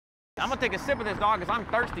I'm gonna take a sip of this, dog, because I'm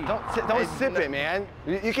thirsty. Don't sip it, man.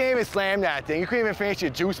 You can't even slam that thing. You couldn't even finish your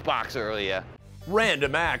juice box earlier.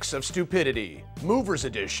 Random Acts of Stupidity, Movers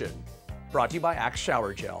Edition. Brought to you by Axe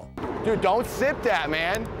Shower Gel. Dude, don't sip that,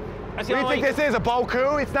 man. What do you think this is, a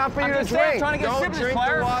Boku? It's not for you to drink. I'm trying to get a sip of this,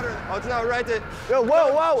 Claire. Water. Oh, it's not right there. Yo,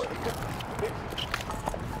 whoa.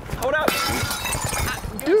 Hold up.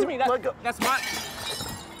 Give it to me. That's mine.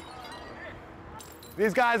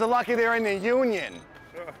 These guys are lucky they're in the union.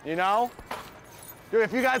 You know? Dude,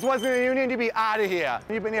 if you guys wasn't in the union, you'd be out of here.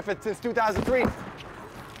 You've been here since 2003.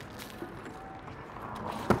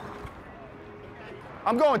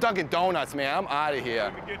 I'm going Dunkin' Donuts, man. I'm out of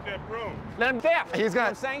here. Let me get that broom. Let him dap. He's gonna. You know what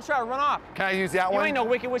I'm saying? Try to run off. Can I use that one? You ain't no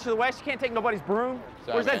Wicked Witch of the West. You can't take nobody's broom.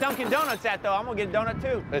 Sorry, Where's man. that Dunkin' Donuts at, though? I'm gonna get a donut,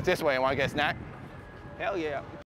 too. It's this way. You want to get a snack? Hell yeah.